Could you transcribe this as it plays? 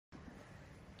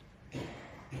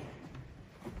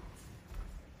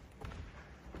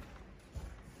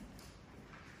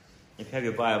If you have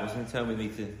your Bibles, then turn with me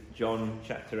to John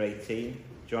chapter 18.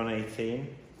 John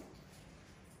 18.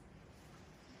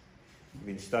 We've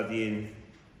been studying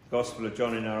the Gospel of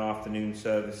John in our afternoon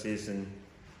services, and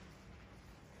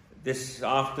this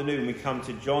afternoon we come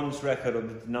to John's record of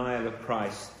the denial of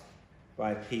Christ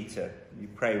by Peter. You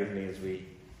pray with me as we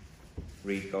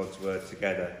read God's word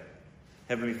together.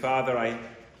 Heavenly Father, I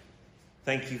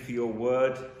thank you for your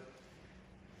word.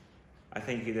 I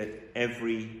thank you that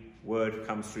every word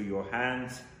comes through your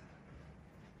hands.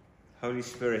 Holy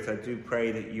Spirit, I do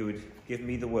pray that you would give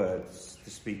me the words to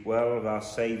speak well of our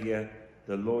Saviour,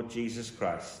 the Lord Jesus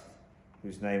Christ,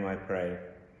 whose name I pray.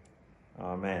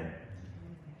 Amen.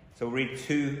 So we'll read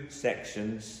two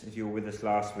sections. If you were with us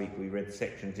last week, we read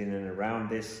sections in and around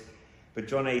this. But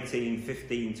John 18,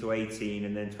 15 to 18,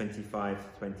 and then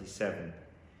 25 to 27.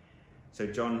 So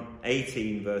John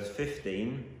 18, verse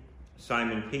 15,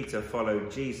 Simon Peter followed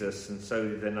Jesus, and so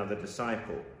did another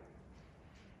disciple.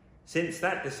 Since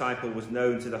that disciple was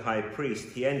known to the high priest,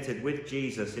 he entered with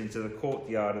Jesus into the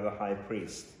courtyard of the high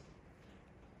priest.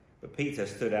 But Peter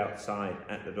stood outside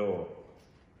at the door.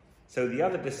 So the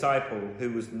other disciple,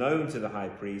 who was known to the high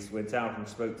priest, went out and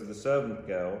spoke to the servant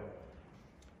girl,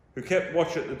 who kept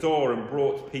watch at the door, and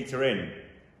brought Peter in.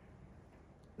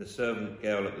 The servant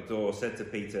girl at the door said to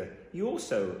Peter, "You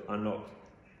also are not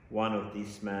one of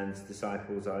this man's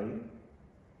disciples, are you?"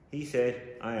 He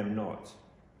said, "I am not."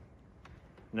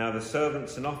 Now the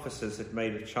servants and officers had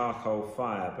made a charcoal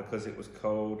fire because it was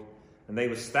cold, and they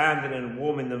were standing and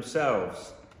warming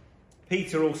themselves.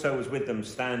 Peter also was with them,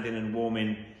 standing and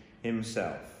warming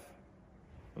himself.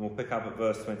 And we'll pick up at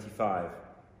verse 25.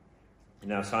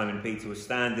 Now Simon Peter was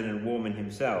standing and warming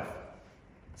himself.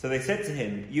 So they said to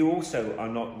him, "You also are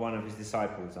not one of his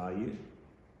disciples, are you?"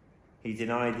 He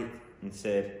denied it and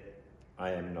said,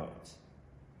 "I am not."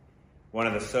 One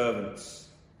of the servants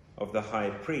of the high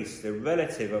priest, a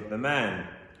relative of the man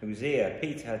whose ear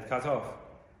Peter had cut off,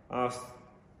 asked,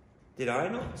 "Did I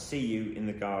not see you in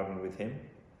the garden with him?"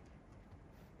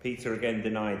 Peter again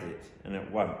denied it, and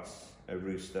at once a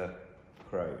rooster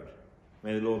crowed.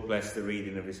 May the Lord bless the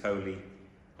reading of his holy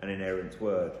and inerrant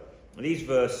word. And these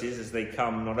verses, as they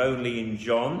come not only in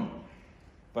John,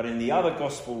 but in the other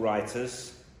gospel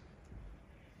writers,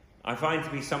 I find to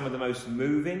be some of the most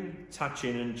moving,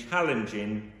 touching and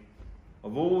challenging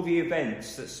of all the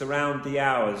events that surround the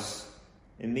hours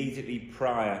immediately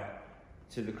prior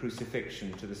to the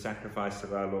crucifixion, to the sacrifice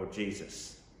of our Lord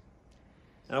Jesus.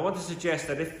 And I want to suggest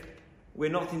that if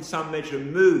we're not in some measure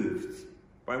moved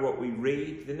by what we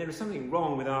read, then there is something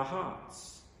wrong with our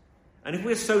hearts. And if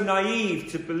we're so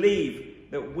naive to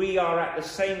believe that we are at the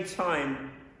same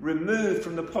time removed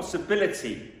from the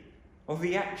possibility of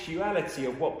the actuality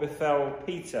of what befell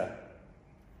Peter,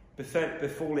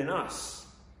 befalling us,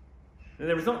 then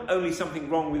there is not only something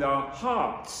wrong with our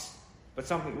hearts, but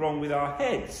something wrong with our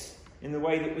heads in the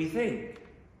way that we think.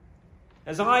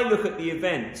 As I look at the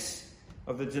events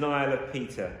of the denial of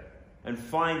Peter and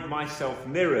find myself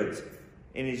mirrored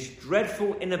in his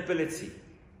dreadful inability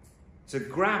to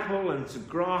grapple and to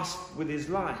grasp with his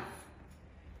life,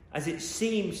 as it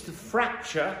seems to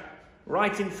fracture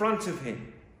right in front of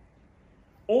him,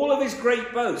 all of his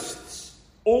great boasts,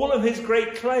 all of his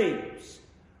great claims,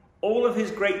 all of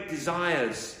his great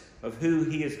desires of who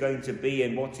he is going to be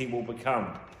and what he will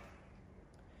become,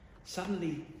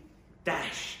 suddenly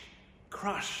dashed,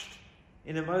 crushed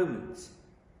in a moment,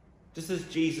 just as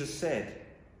Jesus said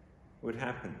would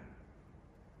happen.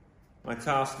 My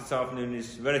task this afternoon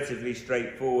is relatively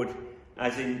straightforward,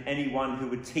 as in anyone who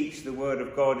would teach the Word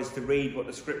of God is to read what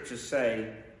the Scriptures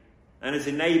say, and is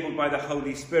enabled by the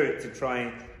Holy Spirit to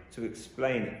try to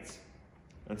explain it,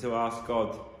 and to ask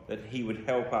God that he would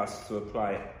help us to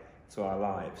apply it to our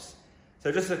lives.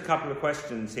 So just a couple of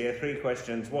questions here, 3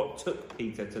 questions. What took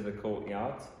Peter to the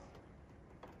courtyard?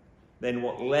 Then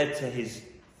what led to his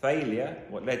failure?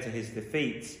 What led to his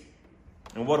defeat?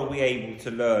 And what are we able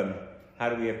to learn? How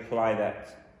do we apply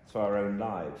that to our own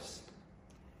lives?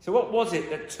 So what was it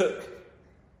that took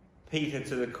Peter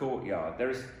to the courtyard? There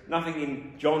is nothing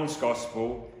in John's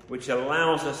Gospel which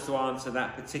allows us to answer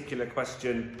that particular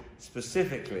question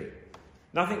specifically.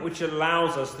 Nothing which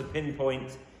allows us to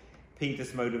pinpoint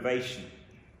Peter's motivation.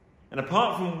 And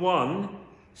apart from one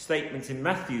statement in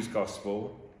Matthew's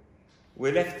Gospel,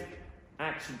 we're left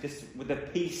actually just with the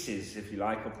pieces, if you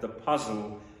like, of the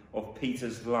puzzle of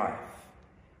Peter's life,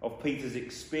 of Peter's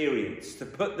experience, to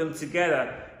put them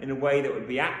together in a way that would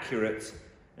be accurate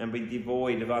and be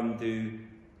devoid of undue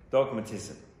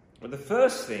dogmatism. But the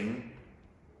first thing,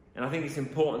 and I think it's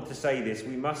important to say this,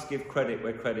 we must give credit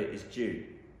where credit is due.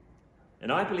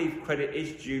 And I believe credit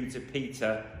is due to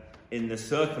Peter in the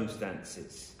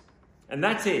circumstances. And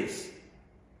that is,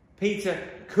 Peter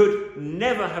could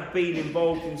never have been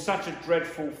involved in such a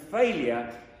dreadful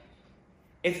failure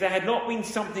if there had not been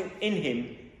something in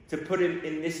him to put him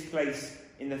in this place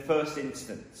in the first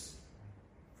instance,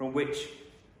 from which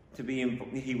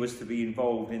he was to be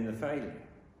involved in the failure.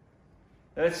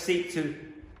 Let's seek to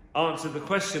answer the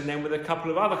question then with a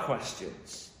couple of other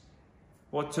questions.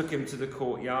 What took him to the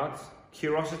courtyard?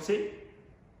 Curiosity?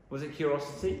 Was it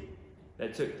curiosity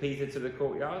that took Peter to the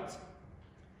courtyard?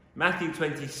 Matthew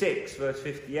 26, verse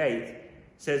 58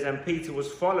 says, and Peter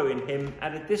was following him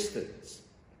at a distance.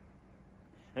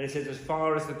 And it says, as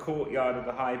far as the courtyard of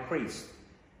the high priest.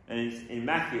 And in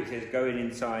Matthew it says, going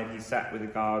inside, he sat with the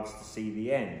guards to see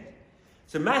the end.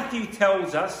 So Matthew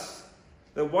tells us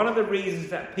that one of the reasons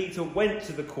that Peter went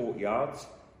to the courtyard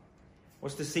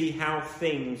was to see how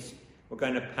things were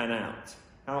going to pan out,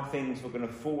 how things were going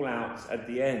to fall out at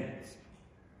the end.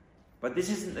 But this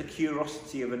isn't the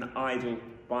curiosity of an idle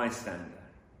bystander.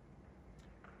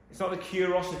 It's not the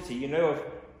curiosity, of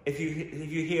if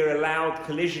you hear a loud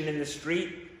collision in the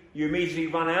street, you immediately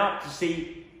run out to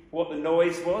see what the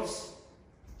noise was.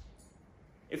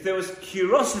 If there was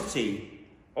curiosity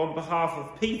on behalf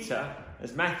of Peter,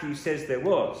 as Matthew says there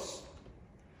was,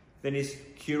 then his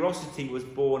curiosity was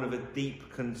born of a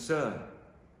deep concern.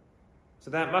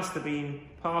 So that must have been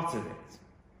part of it.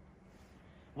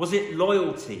 Was it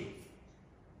loyalty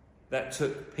that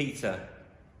took Peter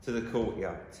to the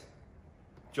courtyard?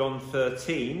 John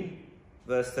 13,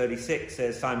 verse 36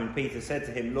 says, Simon Peter said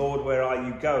to him, Lord, where are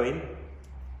you going?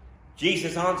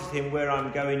 Jesus answered him, where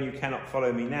I'm going you cannot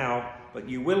follow me now, but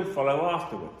you will follow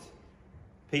afterwards.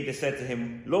 Peter said to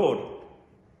him, Lord,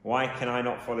 why can I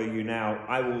not follow you now?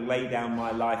 I will lay down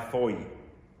my life for you.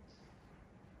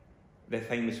 They're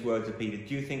famous words of Peter.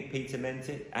 Do you think Peter meant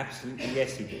it? Absolutely,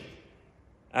 yes, he did.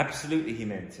 Absolutely, he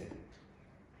meant it.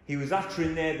 He was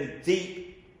uttering there the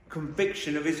deep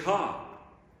conviction of his heart.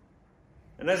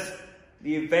 And as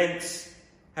the events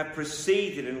have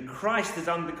proceeded and Christ has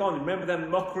undergone, remember the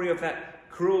mockery of that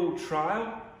cruel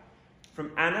trial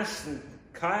from Annas and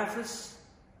Caiaphas?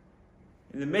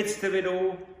 In the midst of it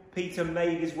all, Peter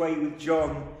made his way with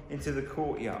John into the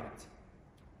courtyard.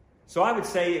 So I would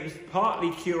say it was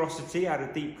partly curiosity out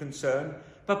of deep concern,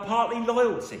 but partly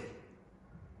loyalty.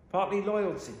 Partly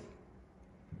loyalty.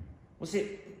 Was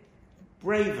it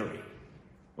bravery?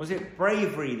 Was it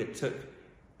bravery that took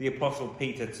the Apostle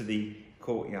Peter to the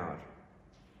courtyard?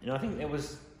 I think it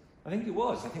was. I think there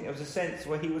was a sense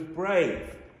where he was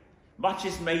brave. Much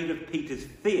is made of Peter's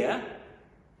fear,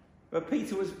 but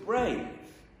Peter was brave.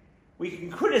 We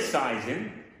can criticise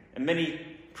him, and many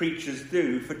preachers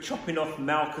do, for chopping off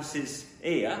Malchus's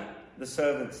ear, the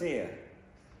servant's ear.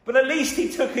 But at least he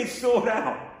took his sword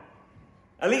out.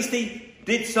 At least he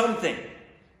did something.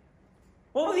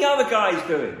 What were the other guys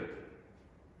doing?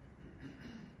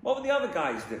 What were the other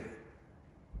guys doing?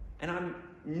 And I'm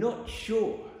not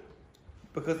sure,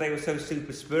 because they were so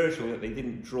super spiritual, that they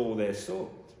didn't draw their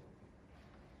sword.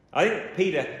 I think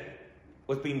Peter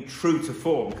was being true to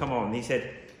form. Come on, he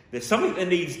said, there's something that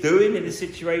needs doing in this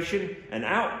situation, and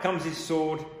out comes his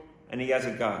sword, and he has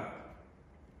a go.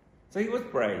 So he was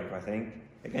brave, I think,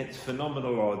 against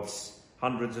phenomenal odds,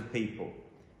 hundreds of people.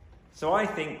 So I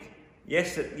think,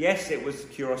 yes, it was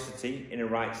curiosity in a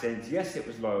right sense. Yes, it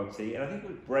was loyalty, and I think it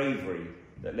was bravery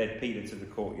that led Peter to the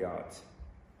courtyard.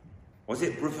 Was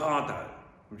it bravado,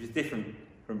 which is different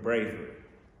from bravery?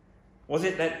 Was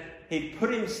it that he'd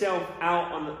put himself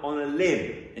out on a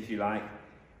limb, if you like,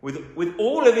 with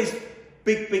all of his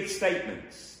big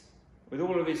statements, with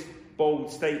all of his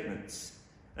bold statements,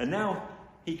 and now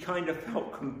he kind of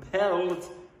felt compelled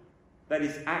that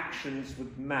his actions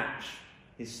would match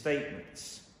his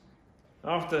statements.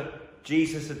 After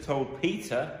Jesus had told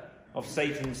Peter of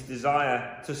Satan's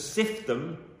desire to sift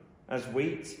them as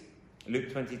wheat,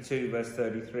 Luke 22 verse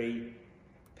 33,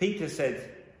 Peter said,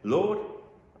 Lord,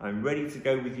 I'm ready to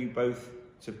go with you both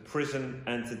to prison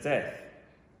and to death.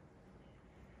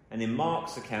 And in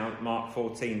Mark's account, Mark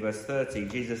 14 verse 30,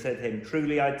 Jesus said to him,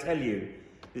 truly I tell you,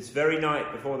 this very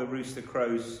night before the rooster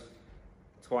crows,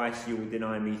 twice you will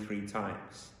deny me 3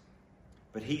 times.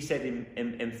 But he said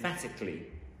emphatically,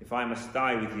 if I must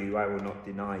die with you, I will not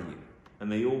deny you.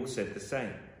 And they all said the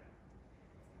same.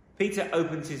 Peter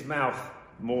opens his mouth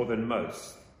more than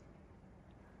most.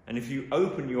 And if you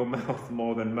open your mouth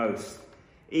more than most,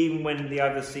 even when the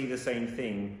others see the same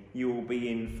thing, you will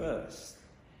be in first.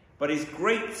 But his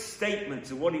great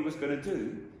statements of what he was going to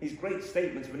do, his great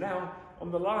statements were now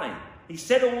on the line. He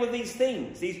said all of these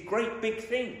things, these great big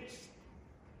things.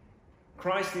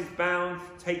 Christ is bound,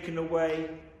 taken away.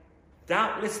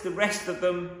 Doubtless the rest of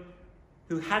them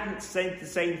who hadn't said the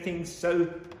same things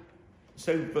so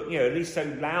at least so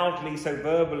loudly, so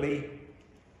verbally,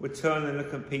 would turn and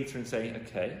look at Peter and say,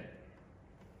 okay,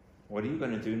 what are you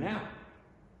going to do now?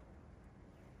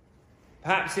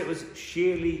 Perhaps it was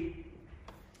sheer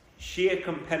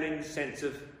compelling sense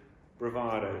of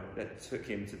bravado that took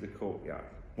him to the courtyard.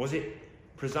 Was it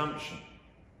presumption?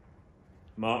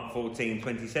 Mark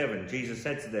 14:27, Jesus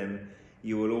said to them,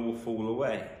 you will all fall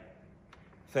away.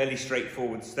 Fairly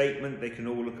straightforward statement. They can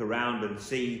all look around and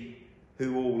see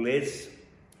who all is.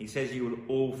 He says you will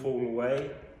all fall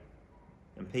away.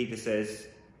 And Peter says,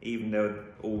 even though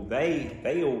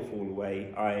they all fall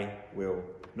away, I will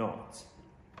not.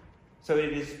 So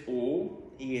it is all.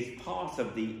 He is part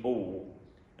of the all.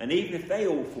 And even if they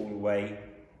all fall away,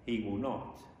 he will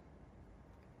not.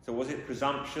 So was it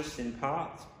presumptuous in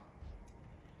part?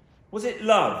 Was it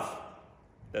love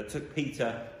that took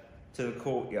Peter to the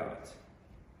courtyard?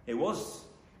 It was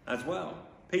as well.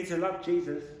 Peter loved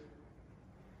Jesus.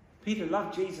 Peter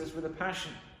loved Jesus with a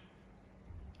passion.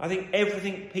 I think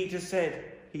everything Peter said,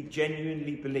 he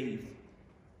genuinely believed.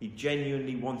 He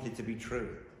genuinely wanted to be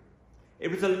true.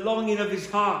 It was a longing of his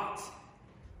heart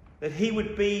that he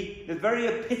would be the very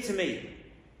epitome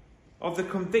of the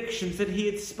convictions that he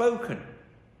had spoken.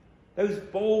 Those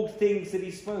bold things that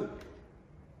he spoke.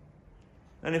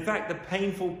 And in fact, the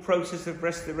painful process of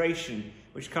restoration,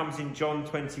 which comes in John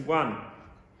 21,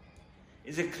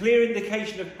 is a clear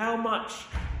indication of how much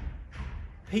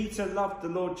Peter loved the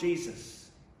Lord Jesus.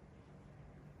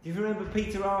 Do you remember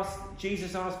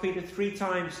Jesus asked Peter 3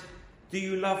 times, do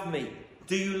you love me?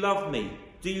 Do you love me?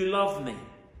 Do you love me?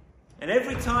 And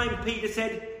every time Peter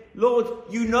said, Lord,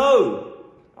 you know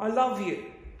I love you.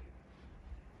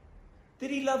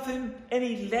 Did he love him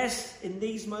any less in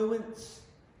these moments?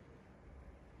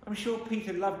 I'm sure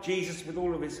Peter loved Jesus with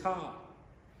all of his heart.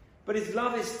 But his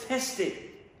love is tested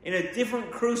in a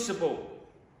different crucible.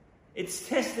 It's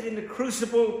tested in the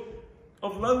crucible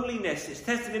of loneliness. It's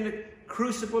tested in the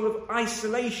crucible of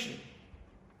isolation.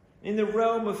 In the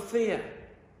realm of fear.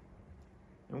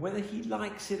 And whether he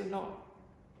likes it or not.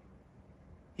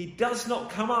 He does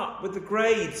not come up with the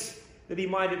grades that he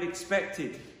might have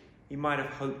expected. He might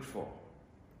have hoped for.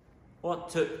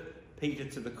 What took Peter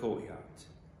to the courtyard?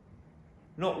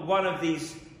 Not one of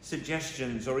these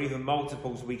suggestions or even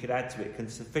multiples we could add to it can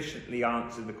sufficiently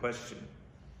answer the question.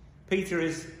 Peter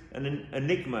is an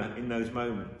enigma in those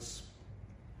moments.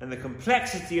 And the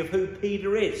complexity of who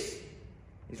Peter is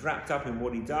wrapped up in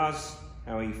what he does,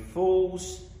 how he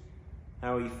falls,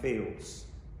 how he feels.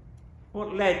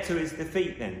 What led to his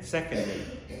defeat then?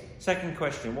 Second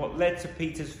question, what led to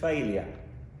Peter's failure?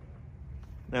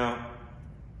 Now,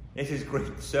 this is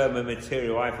great sermon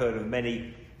material. I've heard of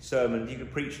many sermons. You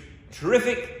could preach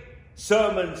terrific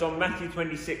sermons on Matthew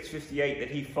 26:58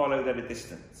 that he followed at a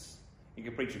distance. You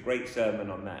could preach a great sermon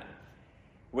on that.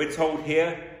 We're told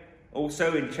here,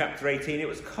 also in chapter 18, it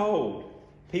was cold.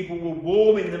 People were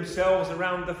warming themselves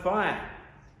around the fire.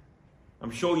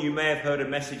 I'm sure you may have heard a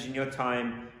message in your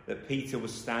time that Peter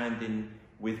was standing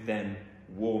with them,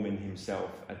 warming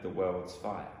himself at the world's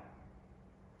fire.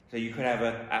 So you could have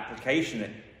an application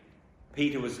that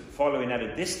Peter was following at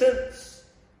a distance.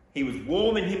 He was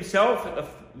warming himself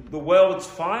at the world's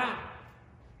fire.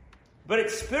 But it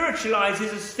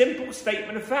spiritualizes a simple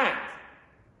statement of fact.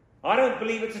 I don't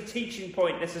believe it's a teaching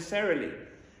point necessarily.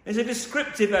 There's a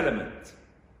descriptive element.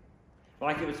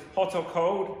 Like it was hot or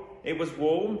cold, it was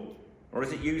warm, or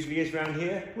as it usually is around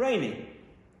here, raining.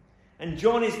 And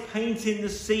John is painting the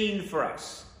scene for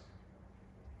us.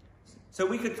 So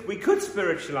we could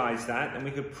spiritualize that, and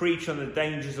we could preach on the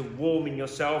dangers of warming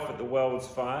yourself at the world's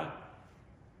fire.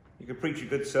 You could preach a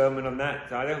good sermon on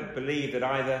that. I don't believe that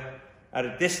either at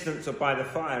a distance or by the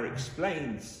fire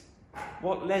explains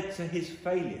what led to his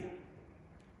failure.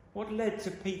 What led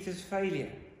to Peter's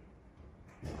failure?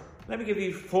 Let me give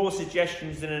you 4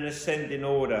 suggestions in an ascending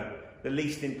order, the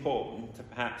least important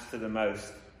perhaps to the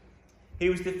most. He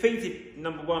was defeated,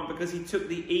 number 1, because he took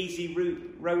the easy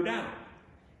road out.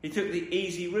 He took the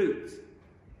easy route.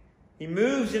 He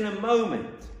moves in a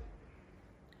moment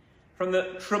from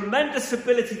the tremendous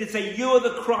ability to say, you're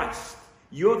the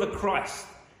Christ,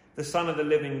 the Son of the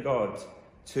living God,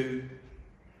 to,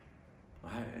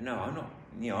 no,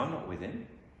 I'm not with him.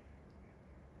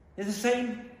 It's the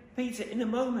same Peter in a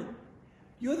moment.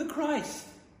 You're the Christ.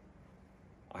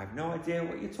 I have no idea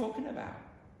what you're talking about.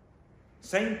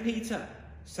 Same Peter,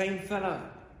 same fellow.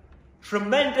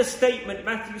 Tremendous statement,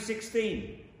 Matthew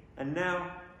 16. And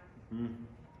now,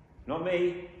 not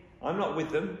me, I'm not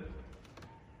with them.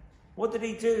 What did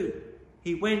he do?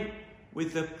 He went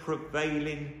with the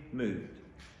prevailing mood.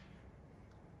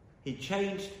 He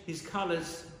changed his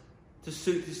colours to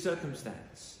suit his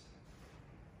circumstance.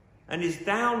 And his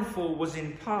downfall was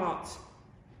in part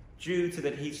due to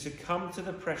that he succumbed to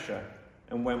the pressure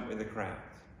and went with the crowd.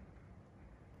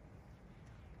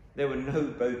 There were no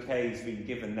bouquets being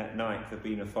given that night for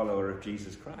being a follower of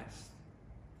Jesus Christ.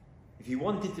 If you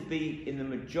wanted to be in the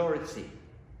majority,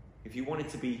 if you wanted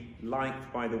to be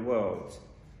liked by the world,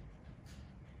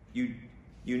 you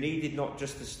needed not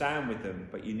just to stand with them,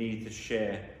 but you needed to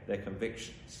share their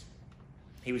convictions.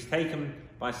 He was taken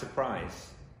by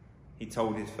surprise. He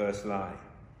told his first lie.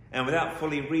 And without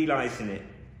fully realizing it,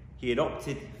 he had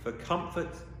opted for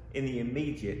comfort in the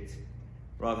immediate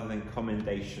rather than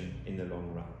commendation in the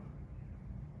long run.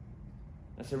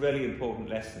 That's a really important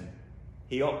lesson.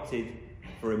 He opted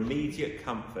for immediate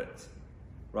comfort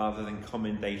rather than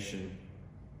commendation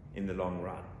in the long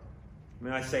run.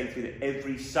 May I say to you that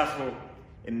every subtle,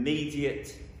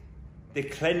 immediate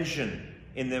declension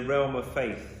in the realm of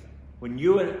faith, when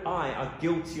you and I are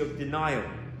guilty of denial,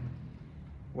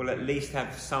 will at least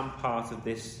have some part of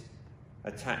this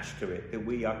attached to it, that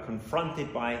we are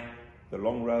confronted by the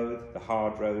long road, the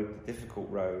hard road, the difficult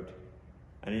road,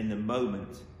 and in the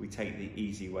moment we take the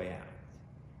easy way out.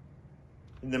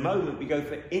 In the moment we go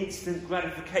for instant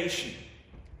gratification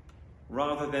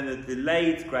rather than the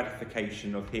delayed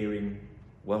gratification of hearing,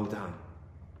 "Well done,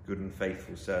 good and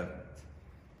faithful servant."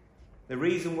 The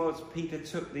reason was Peter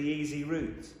took the easy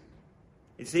route.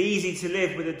 It's easy to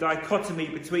live with a dichotomy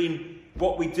between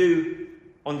what we do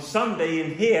on Sunday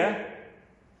and here,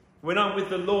 when I'm with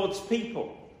the Lord's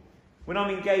people, when I'm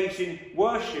engaged in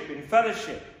worship, in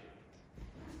fellowship.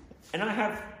 And I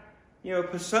have, a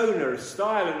persona, a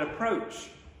style, an approach.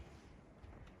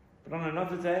 But on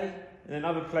another day, in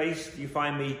another place, do you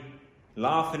find me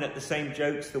laughing at the same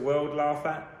jokes the world laugh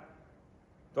at?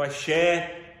 Do I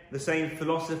share the same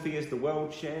philosophy as the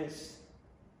world shares?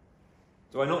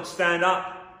 Do I not stand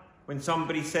up when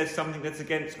somebody says something that's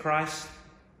against Christ?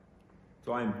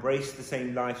 Do I embrace the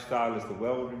same lifestyle as the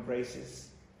world embraces?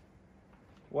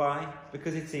 Why?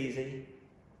 Because it's easy.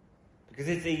 Because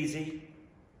it's easy.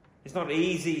 It's not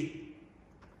easy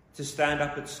to stand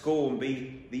up at school and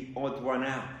be the odd one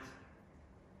out.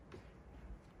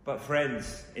 But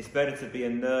friends, it's better to be a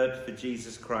nerd for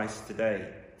Jesus Christ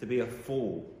today, to be a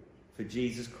fool for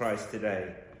Jesus Christ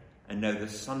today, and know the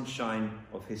sunshine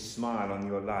of his smile on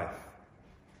your life,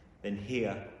 than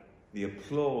hear the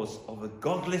applause of a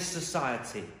godless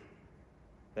society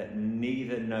that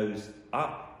neither knows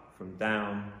up from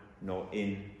down nor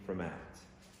in from out.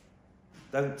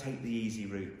 Don't take the easy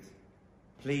route.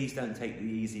 Please don't take the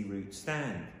easy route.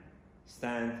 Stand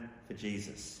for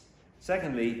Jesus.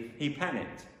 Secondly, he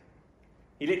panicked.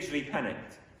 He literally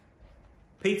panicked.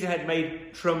 Peter had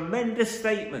made tremendous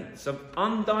statements of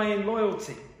undying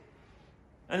loyalty.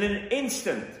 And in an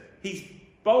instant, he's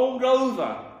bowled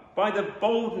over by the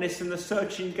boldness and the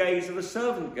searching gaze of a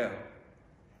servant girl.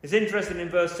 It's interesting, in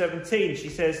verse 17, she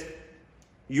says,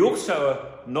 "You also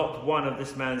are not one of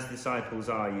this man's disciples,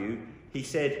 are you?" He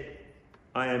said,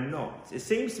 "I am not." It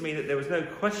seems to me that there was no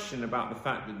question about the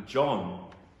fact that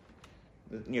John,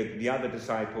 the other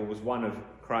disciple, was one of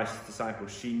Christ's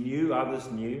disciples. She knew, others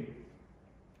knew.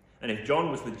 And if John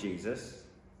was with Jesus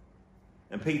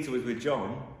and Peter was with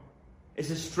John, it's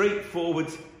a straightforward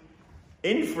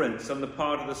inference on the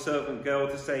part of the servant girl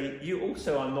to say, "You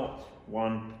also are not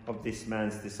one of this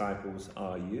man's disciples,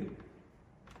 are you?"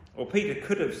 Or Peter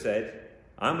could have said,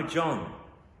 "I'm with John.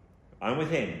 I'm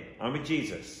with him. I'm with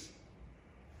Jesus."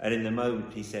 And in the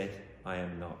moment he said, "I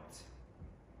am not."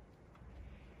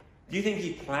 Do you think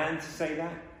he planned to say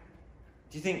that?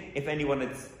 Do you think if anyone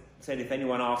had said, "If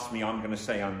anyone asks me, I'm going to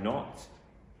say I'm not"?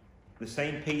 The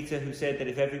same Peter who said that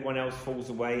if everyone else falls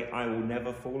away, I will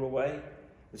never fall away?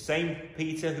 The same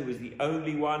Peter who was the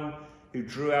only one who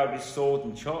drew out his sword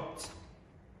and chopped?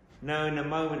 No, in a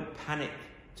moment, panic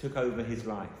took over his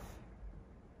life.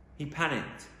 He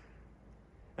panicked.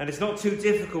 And it's not too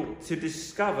difficult to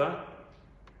discover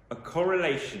a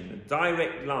correlation, a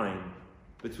direct line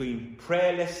between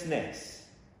prayerlessness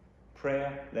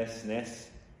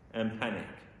and panic.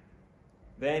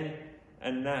 Then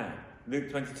and now.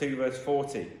 Luke 22 verse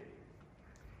 40.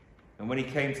 "And when he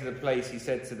came to the place, he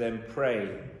said to them,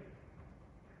 'Pray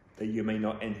that you may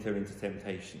not enter into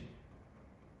temptation.'"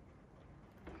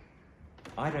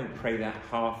 I don't pray that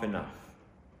half enough,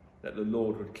 that the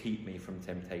Lord would keep me from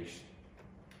temptation.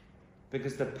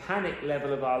 Because the panic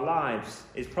level of our lives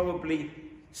is probably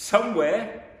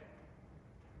somewhere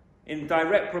in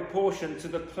direct proportion to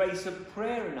the place of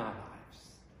prayer in our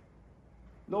lives.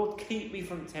 Lord, keep me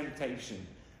from temptation.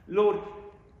 Lord,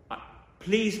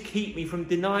 please keep me from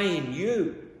denying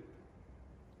you.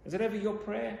 Is it ever your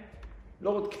prayer?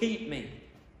 Lord, keep me.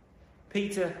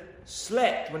 Peter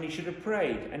slept when he should have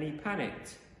prayed, and he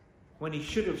panicked when he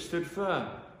should have stood firm.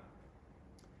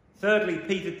 Thirdly,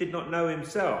 Peter did not know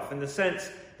himself, in the sense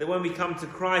that when we come to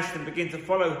Christ and begin to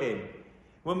follow him,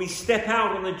 when we step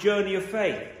out on the journey of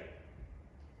faith,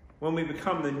 when we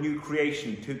become the new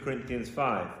creation, 2 Corinthians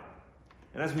 5,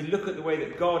 and as we look at the way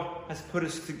that God has put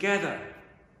us together,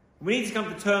 we need to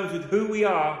come to terms with who we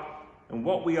are and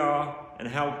what we are and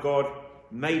how God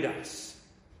made us.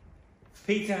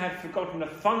 Peter had forgotten a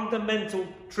fundamental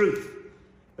truth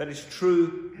that is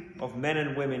true of men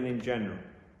and women in general.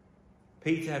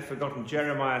 Peter had forgotten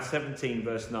Jeremiah 17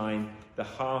 verse 9, the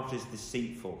heart is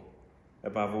deceitful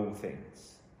above all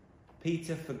things.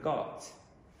 Peter forgot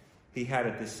he had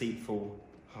a deceitful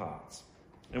heart.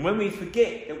 And when we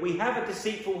forget that we have a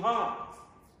deceitful heart,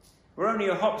 we're only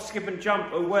a hop, skip and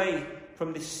jump away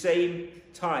from this same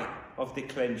type of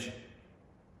declension.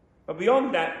 But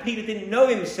beyond that, Peter didn't know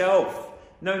himself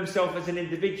as an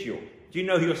individual. Do you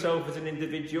know yourself as an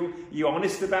individual? Are you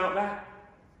honest about that?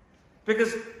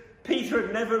 Because Peter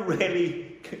had never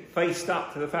really faced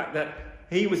up to the fact that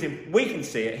we can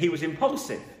see it, he was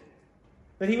impulsive,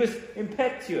 that he was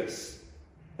impetuous,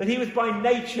 that he was by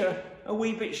nature a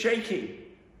wee bit shaky,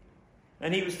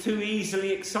 and he was too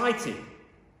easily excited.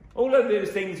 All of those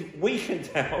things we can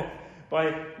tell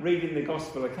by reading the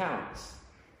gospel accounts.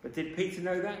 But did Peter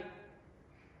know that?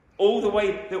 All the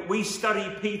way that we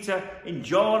study Peter in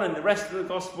John and the rest of the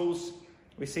Gospels,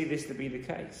 we see this to be the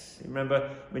case. Remember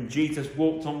when Jesus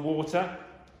walked on water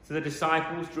to the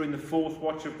disciples during the fourth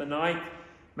watch of the night,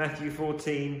 Matthew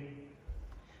 14.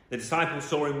 The disciples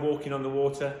saw him walking on the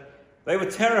water. They were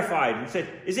terrified and said,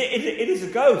 it is a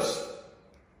ghost.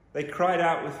 They cried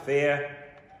out with fear.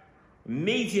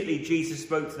 Immediately Jesus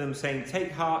spoke to them saying,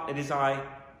 take heart, it is I,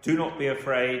 do not be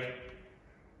afraid.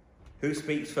 Who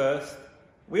speaks first?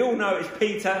 We all know it's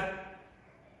Peter.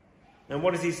 And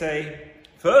what does he say?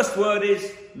 First word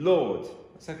is Lord.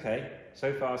 That's okay.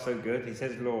 So far, so good. He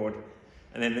says Lord.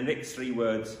 And then the next three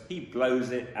words, he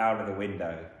blows it out of the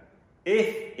window. If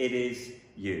it is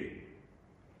you.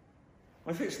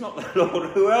 Well, if it's not the Lord,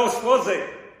 who else was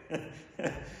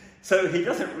it? So he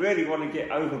doesn't really want to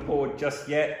get overboard just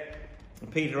yet.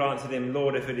 And Peter answered him,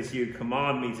 Lord, if it is you,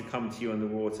 command me to come to you on the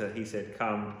water. He said,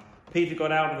 come. Peter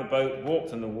got out of the boat,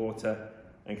 walked on the water,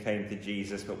 and came to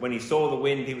Jesus. But when he saw the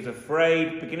wind, he was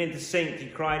afraid. Beginning to sink, he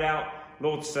cried out,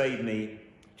 Lord, save me.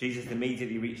 Jesus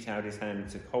immediately reached out his hand and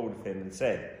took hold of him and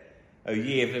said, O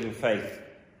ye of little faith,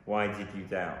 why did you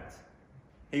doubt?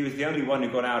 He was the only one who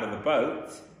got out of the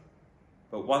boat.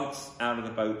 But once out of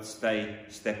the boat,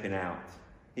 stepping out.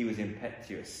 He was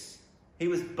impetuous. He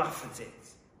was buffeted.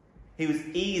 He was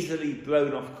easily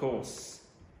blown off course.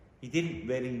 He didn't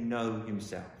really know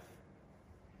himself.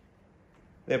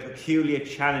 There are peculiar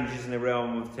challenges in the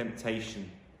realm of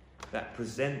temptation that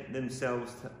present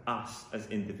themselves to us as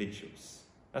individuals.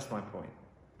 That's my point.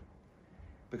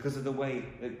 Because of the way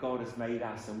that God has made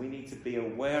us, and we need to be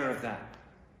aware of that.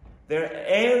 There are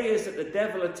areas that the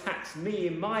devil attacks me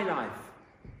in my life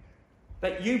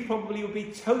that you probably will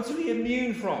be totally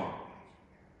immune from.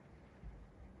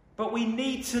 But we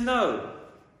need to know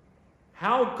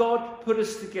how God put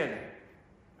us together.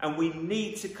 And we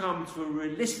need to come to a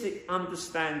realistic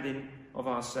understanding of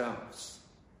ourselves.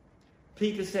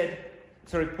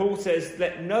 Paul says,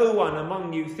 let no one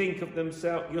among you think of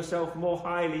yourself more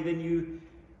highly than you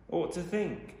ought to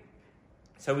think.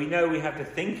 So we know we have to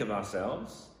think of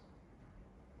ourselves.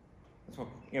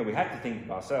 We have to think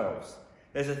of ourselves.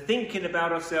 There's a thinking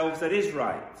about ourselves that is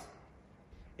right.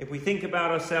 If we think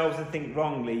about ourselves and think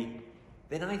wrongly,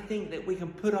 then I think that we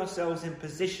can put ourselves in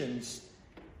positions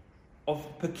of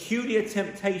peculiar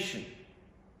temptation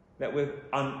that we're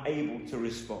unable to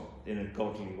respond in a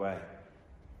godly way.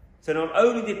 So not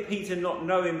only did Peter not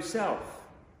know himself,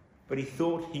 but he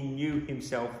thought he knew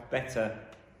himself better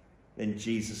than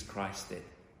Jesus Christ did.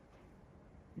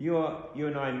 You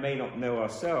and I may not know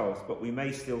ourselves, but we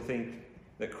may still think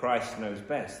that Christ knows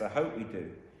best. I hope we do.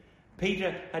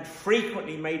 Peter had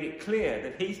frequently made it clear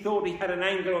that he thought he had an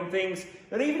angle on things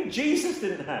that even Jesus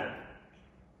didn't have.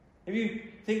 If you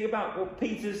think about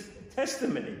Peter's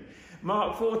testimony,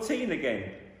 Mark 14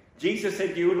 again, Jesus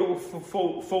said you would all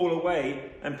fall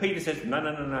away, and Peter says,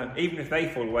 no, even if they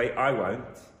fall away, I won't.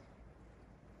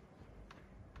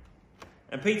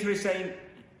 And Peter is saying,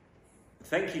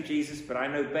 thank you, Jesus, but I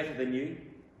know better than you.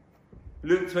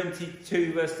 Luke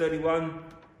 22, verse 31,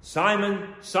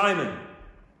 Simon, Simon.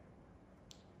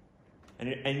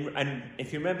 And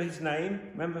if you remember his name,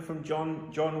 remember from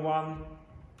John 1,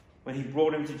 when he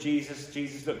brought him to Jesus,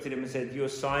 Jesus looked at him and said, you are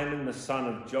Simon, the son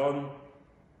of John.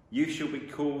 You shall be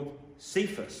called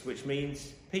Cephas, which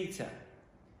means Peter.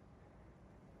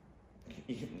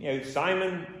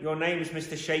 Simon, your name is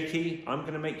Mr. Shaky. I'm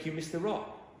going to make you Mr.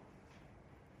 Rock.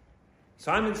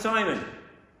 Simon, Simon,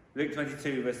 Luke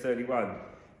 22, verse 31.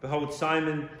 Behold,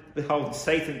 Satan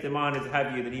demanded to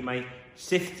have you that he may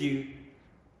sift you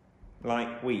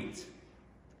like wheat.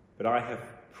 But I have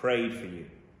prayed for you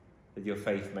that your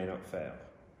faith may not fail.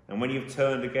 And when you've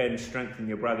turned again, strengthen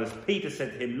your brothers. Peter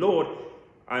said to him, Lord,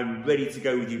 I'm ready to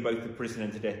go with you both to prison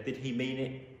and to death. Did he mean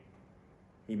it?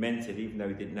 He meant it, even though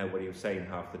he didn't know what he was saying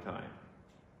half the time.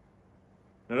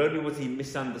 Not only was he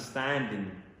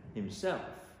misunderstanding himself,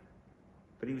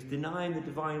 but he was denying the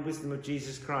divine wisdom of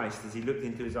Jesus Christ as he looked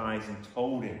into his eyes and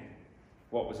told him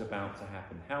what was about to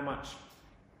happen. How much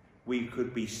we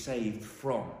could be saved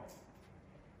from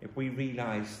if we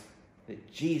realised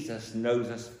that Jesus knows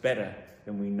us better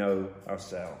than we know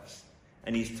ourselves.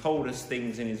 And he's told us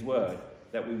things in his word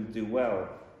that we would do well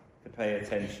to pay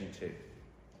attention to.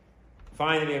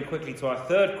 Finally, and quickly to our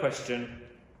third question,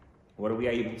 what are we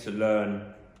able to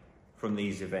learn from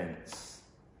these events?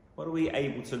 What are we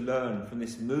able to learn from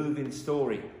this moving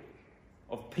story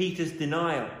of Peter's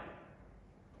denial?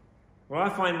 Well, I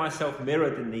find myself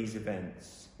mirrored in these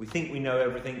events. We think we know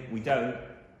everything, we don't.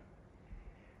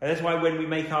 And that's why when we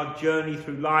make our journey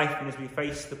through life and as we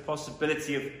face the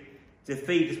possibility of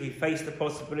defeat, as we face the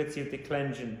possibility of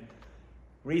declension,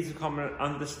 we need to come to an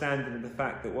understanding of the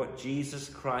fact that what Jesus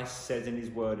Christ says in his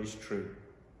word is true.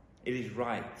 It is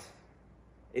right.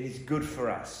 It is good for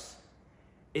us.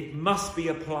 It must be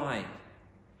applied.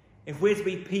 If we're to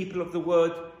be people of the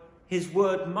word, his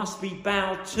word must be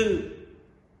bowed to.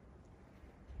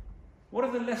 What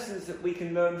are the lessons that we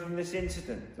can learn from this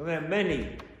incident? Well, there are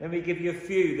many. Let me give you a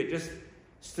few that just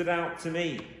stood out to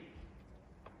me.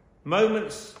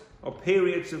 Moments or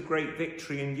periods of great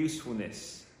victory and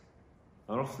usefulness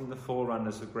are often the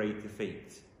forerunners of great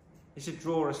defeat. It should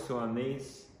draw us to our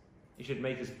knees. It should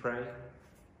make us pray.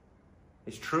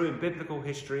 It's true in biblical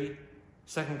history.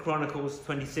 2 Chronicles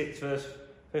 26, verse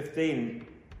 15.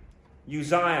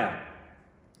 Uzziah,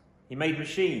 he made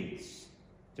machines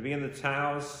to be in the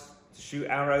towers, to shoot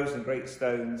arrows and great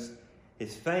stones.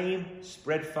 His fame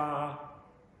spread far.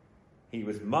 He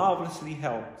was marvellously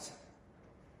helped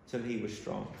till he was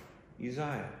strong.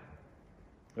 Uzziah.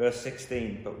 Verse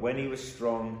 16, but when he was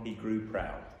strong, he grew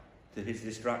proud to his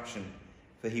destruction,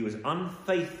 for he was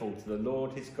unfaithful to the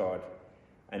Lord his God,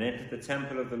 and entered the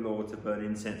temple of the Lord to burn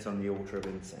incense on the altar of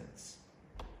incense.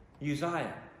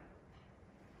 Uzziah.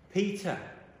 Peter.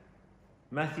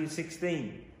 Matthew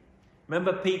 16.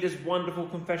 Remember Peter's wonderful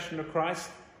confession of Christ?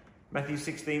 Matthew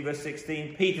 16, verse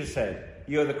 16. Peter said,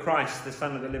 you are the Christ, the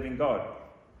Son of the living God.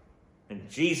 And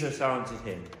Jesus answered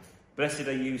him, blessed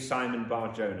are you, Simon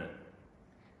Bar-Jonah.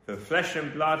 For flesh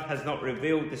and blood has not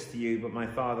revealed this to you, but my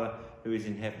Father who is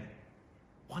in heaven.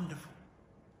 Wonderful.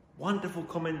 Wonderful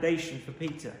commendation for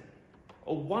Peter.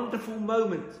 A wonderful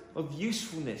moment of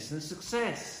usefulness and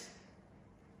success.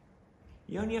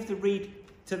 You only have to read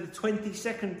to the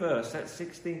 22nd verse. That's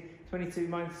 22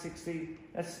 minus 16.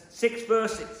 That's 6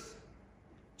 verses.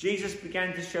 Jesus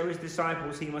began to show his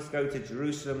disciples he must go to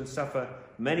Jerusalem and suffer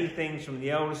many things from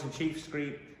the elders and chief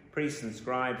priests and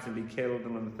scribes and be killed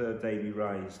and on the third day be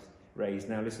raised.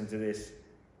 Now listen to this.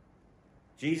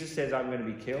 Jesus says, I'm going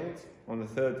to be killed. On the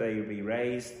third day you'll be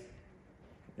raised.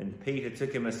 And Peter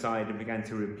took him aside and began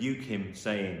to rebuke him,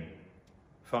 saying,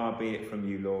 far be it from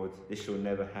you, Lord, this shall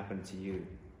never happen to you.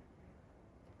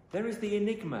 There is the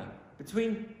enigma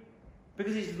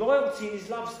because his loyalty and his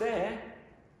love's there.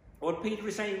 What Peter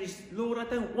is saying is, Lord, I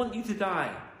don't want you to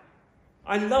die.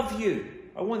 I love you.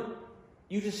 I want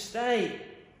you to stay.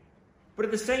 But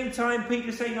at the same time,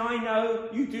 Peter's saying, I know,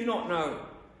 you do not know.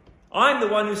 I'm the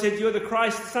one who said you're the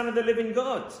Christ, the Son of the living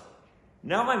God.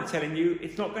 Now I'm telling you,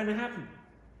 it's not going to happen.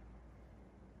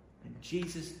 And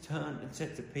Jesus turned and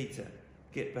said to Peter,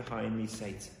 get behind me,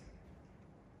 Satan.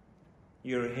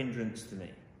 You're a hindrance to me.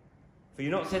 For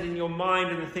you're not setting your mind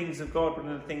on the things of God, but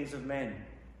on the things of men.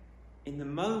 In the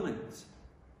moment,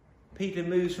 Peter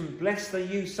moves from, blessed are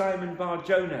you, Simon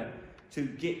Bar-Jonah, to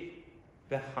get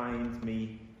behind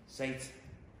me, Satan.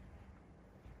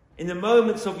 In the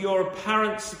moments of your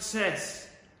apparent success,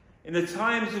 in the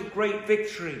times of great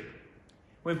victory,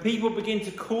 when people begin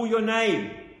to call your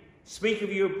name, speak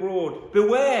of you abroad,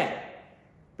 beware,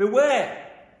 beware.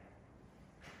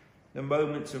 The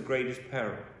moments of greatest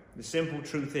peril. The simple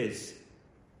truth is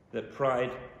that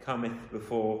pride cometh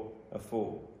before a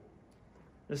fall.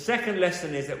 The second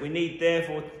lesson is that we need,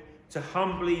 therefore, to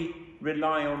humbly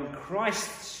rely on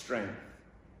Christ's strength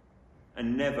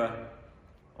and never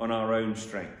on our own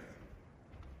strength.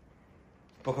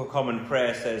 Book of Common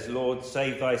Prayer says, Lord,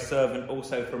 save thy servant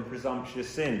also from presumptuous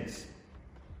sins.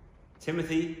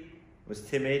 Timothy, was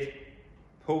timid.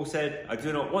 Paul said, I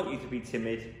do not want you to be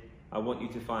timid. I want you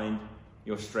to find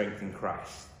your strength in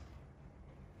Christ.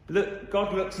 Look,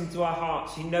 God looks into our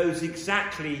hearts. He knows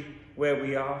exactly where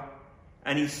we are.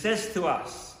 And he says to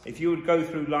us, if you would go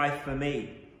through life for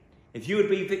me, if you would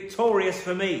be victorious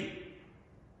for me,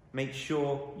 make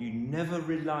sure you never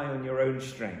rely on your own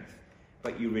strength,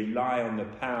 but you rely on the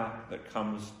power that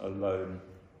comes alone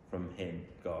from him,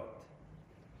 God.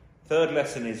 Third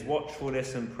lesson is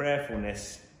watchfulness and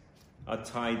prayerfulness are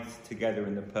tied together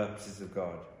in the purposes of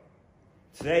God.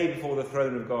 Today, before the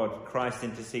throne of God, Christ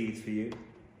intercedes for you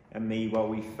and me while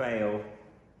we fail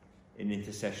in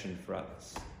intercession for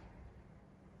others.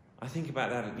 I think about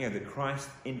that, that Christ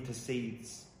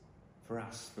intercedes for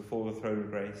us before the throne of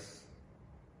grace.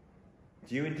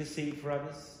 Do you intercede for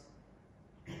others?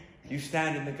 Do you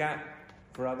stand in the gap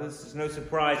for others? There's no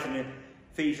surprise in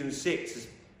Ephesians 6 as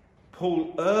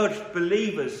Paul urged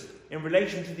believers in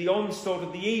relation to the onslaught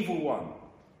of the evil one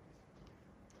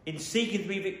in seeking to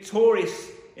be victorious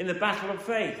in the battle of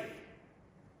faith.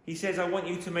 He says, I want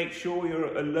you to make sure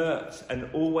you're alert and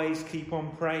always keep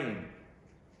on praying.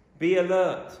 Be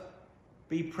alert.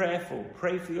 Be prayerful.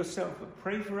 Pray for yourself, but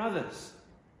pray for others.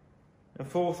 And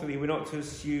fourthly, we're not to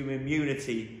assume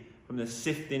immunity from the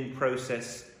sifting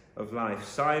process of life.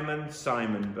 Simon,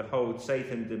 Simon, behold,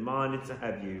 Satan demanded to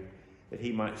have you, that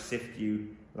he might sift you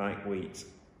like wheat.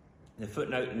 The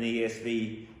footnote in the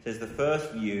ESV says the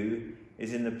first you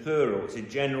is in the plural. It's a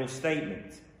general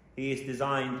statement. He is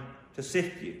designed to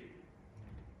sift you.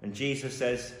 And Jesus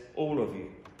says, all of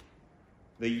you.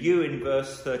 The you in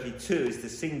verse 32 is the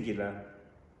singular,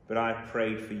 but I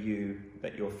prayed for you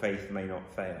that your faith may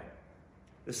not fail.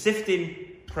 The sifting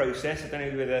process, I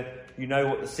don't know whether you know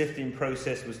what the sifting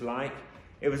process was like.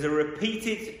 It was a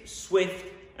repeated, swift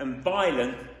and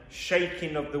violent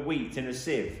shaking of the wheat in a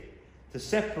sieve to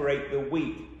separate the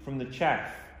wheat from the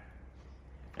chaff.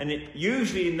 And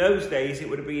usually in those days it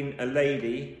would have been a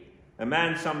lady, a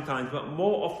man sometimes, but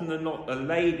more often than not a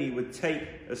lady would take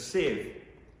a sieve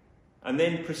and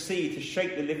then proceed to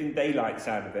shake the living daylights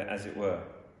out of it, as it were.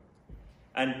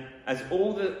 And as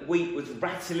all the wheat was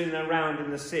rattling around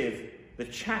in the sieve, the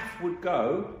chaff would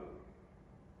go,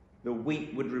 the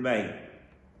wheat would remain.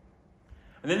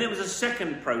 And then there was a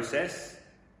second process,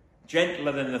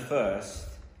 gentler than the first.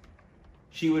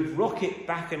 She would rock it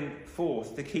back and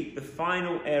forth to keep the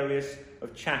final areas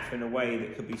of chaff in a way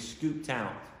that could be scooped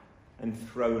out and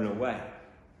thrown away.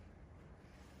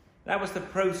 That was the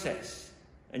process.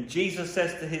 And Jesus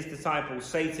says to his disciples,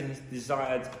 Satan has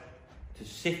desired to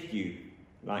sift you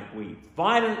like wheat.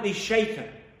 Violently shaken.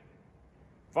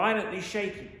 Violently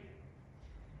shaken.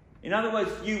 In other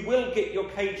words, you will get your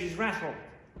cages rattled.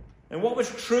 And what was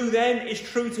true then is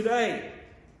true today.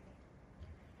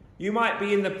 You might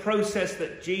be in the process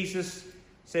that Jesus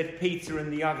said Peter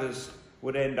and the others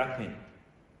would end up in.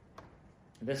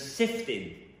 The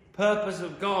sifting purpose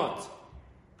of God,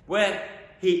 where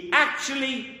he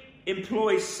actually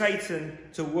employs Satan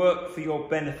to work for your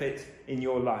benefit in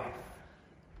your life.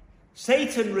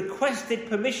 Satan requested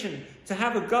permission to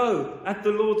have a go at the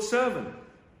Lord's servant.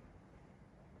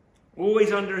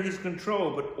 Always under his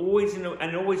control, but always in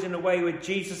a way where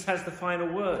Jesus has the final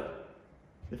word.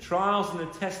 The trials and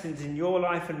the testings in your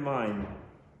life and mine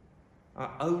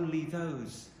are only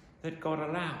those that God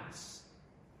allows.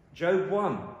 Job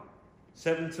 1,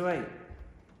 7-8.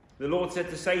 The Lord said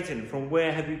to Satan, from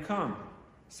where have you come?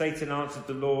 Satan answered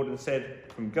the Lord and said,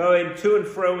 from going to and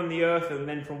fro on the earth and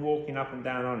then from walking up and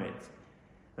down on it.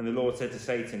 And the Lord said to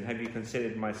Satan, have you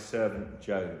considered my servant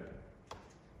Job?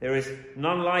 There is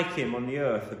none like him on the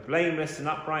earth, a blameless and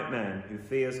upright man who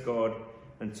fears God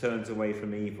and turns away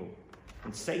from evil.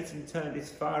 And Satan turned his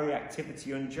fiery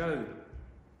activity on Job.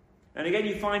 And again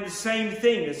you find the same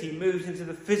thing as he moves into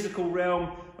the physical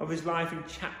realm of his life in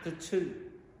chapter 2.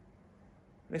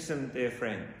 Listen, dear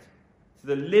friend, to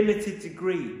the limited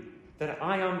degree that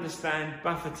I understand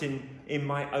buffeting in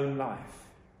my own life,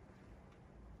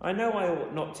 I know I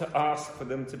ought not to ask for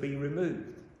them to be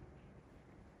removed.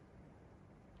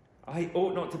 I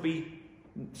ought not to be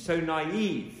so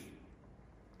naive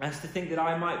as to think that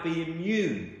I might be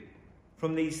immune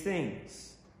from these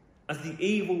things as the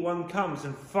evil one comes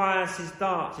and fires his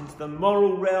darts into the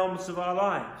moral realms of our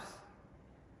lives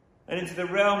and into the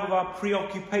realm of our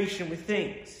preoccupation with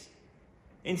things,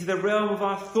 into the realm of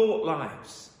our thought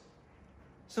lives,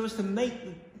 so as to make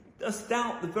us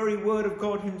doubt the very word of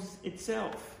God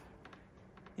itself,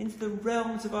 into the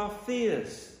realms of our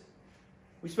fears.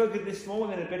 We spoke this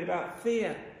morning a bit about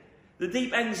fear, the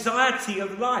deep anxiety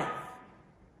of life,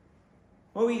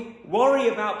 where we worry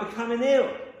about becoming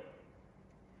ill.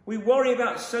 We worry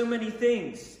about so many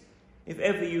things. if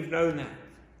ever you've known that.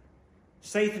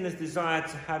 Satan has desired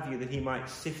to have you that he might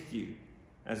sift you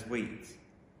as wheat.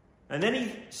 And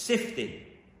any sifting,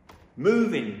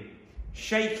 moving,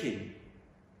 shaking,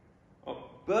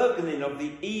 burgeoning of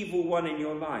the evil one in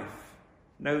your life,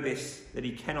 know this, that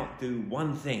he cannot do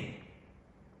one thing,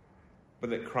 but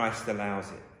that Christ allows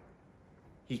it.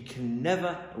 He can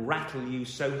never rattle you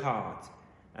so hard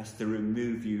as to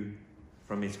remove you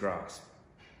from his grasp.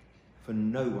 For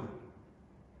no one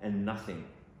and nothing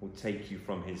will take you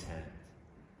from his hand.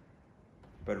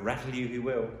 But rattle you he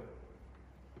will.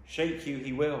 Shake you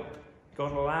he will.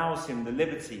 God allows him the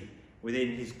liberty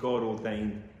within his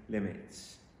God-ordained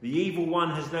limits. The evil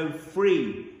one has no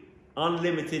free,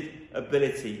 unlimited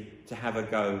ability to have a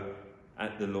go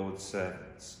at the Lord's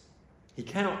servants. He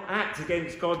cannot act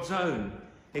against God's own,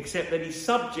 except that he's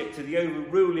subject to the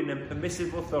overruling and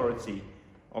permissive authority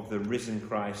of the risen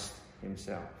Christ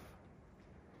himself.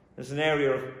 There's an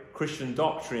area of Christian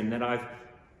doctrine that I've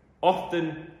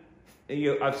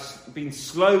been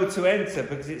slow to enter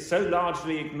because it's so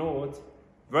largely ignored,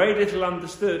 very little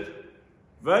understood,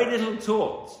 very little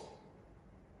taught.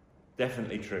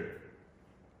 Definitely true.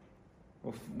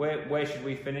 Well, where should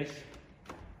we finish?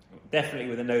 Definitely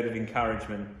with a note of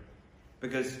encouragement,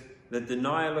 because the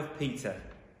denial of Peter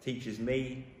teaches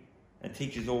me and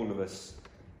teaches all of us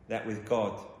that with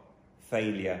God,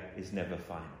 failure is never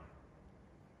final.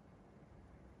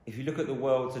 If you look at the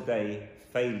world today,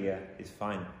 failure is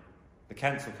final. The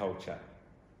cancel culture.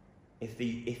 If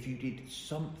you did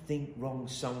something wrong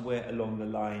somewhere along the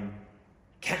line,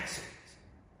 cancel it.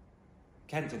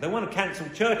 Cancel. They want to cancel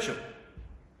Churchill.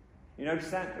 You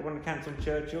notice that? They want to cancel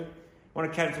Churchill. They want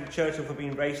to cancel Churchill for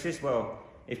being racist. Well,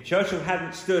 if Churchill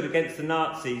hadn't stood against the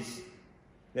Nazis,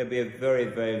 there'd be a very,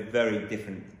 very, very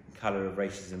different colour of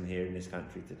racism here in this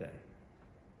country today.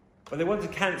 But they want to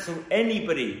cancel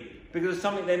anybody because of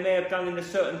something they may have done in a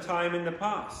certain time in the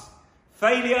past.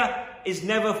 Failure is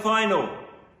never final.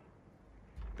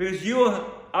 Because you or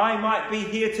I might be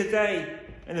here today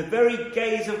and the very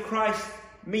gaze of Christ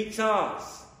meets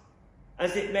ours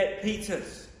as it met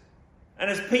Peter's. And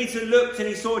as Peter looked and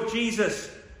he saw Jesus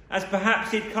as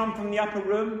perhaps he'd come from the upper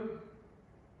room,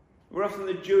 we're often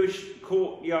the Jewish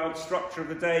courtyard structure of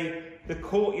the day. The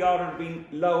courtyard had been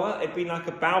lower. It'd been like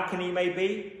a balcony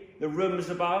maybe. The rooms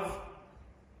above.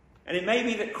 And it may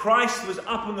be that Christ was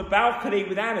up on the balcony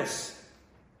with Annas.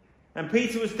 And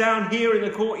Peter was down here in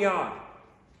the courtyard.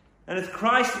 And as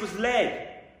Christ was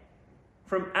led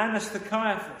from Annas to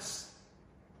Caiaphas,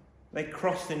 they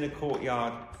crossed in the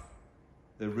courtyard.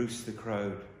 The rooster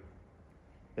crowed.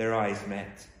 Their eyes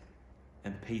met.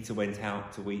 And Peter went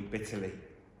out to weep bitterly.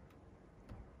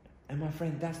 And my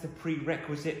friend, that's the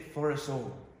prerequisite for us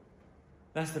all.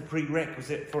 That's the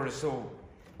prerequisite for us all.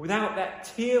 Without that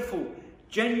tearful,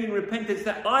 genuine repentance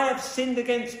that I have sinned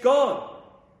against God,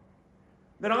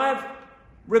 that I have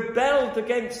rebelled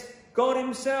against God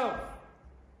himself,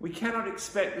 we cannot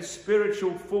expect the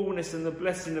spiritual fullness and the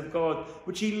blessing of God,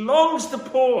 which he longs to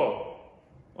pour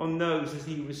on those as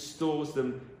he restores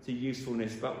them to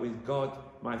usefulness. But with God,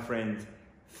 my friend,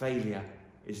 failure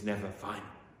is never final.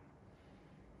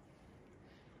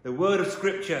 The word of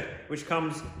Scripture which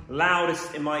comes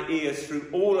loudest in my ears through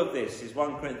all of this is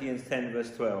 1 Corinthians 10 verse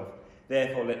 12.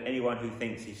 Therefore let anyone who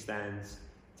thinks he stands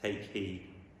take heed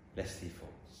lest he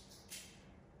falls.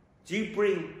 Do you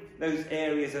bring those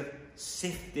areas of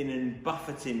sifting and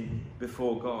buffeting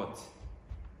before God?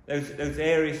 Those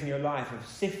areas in your life of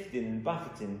sifting and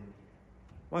buffeting?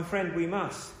 My friend, we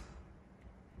must.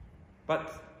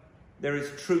 But there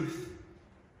is truth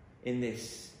in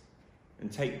this.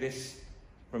 And take this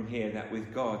from here, that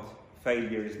with God,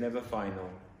 failure is never final,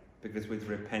 because with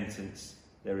repentance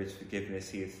there is forgiveness.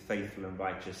 He is faithful and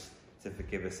righteous to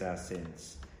forgive us our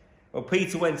sins. Well,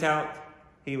 Peter went out,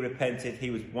 he repented,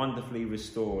 he was wonderfully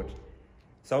restored.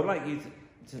 So I'd like you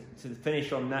to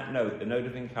finish on that note, the note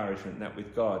of encouragement, that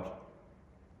with God,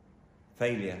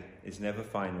 failure is never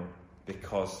final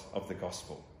because of the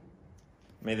gospel.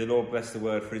 May the Lord bless the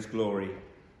word for his glory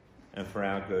and for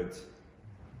our good.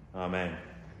 Amen.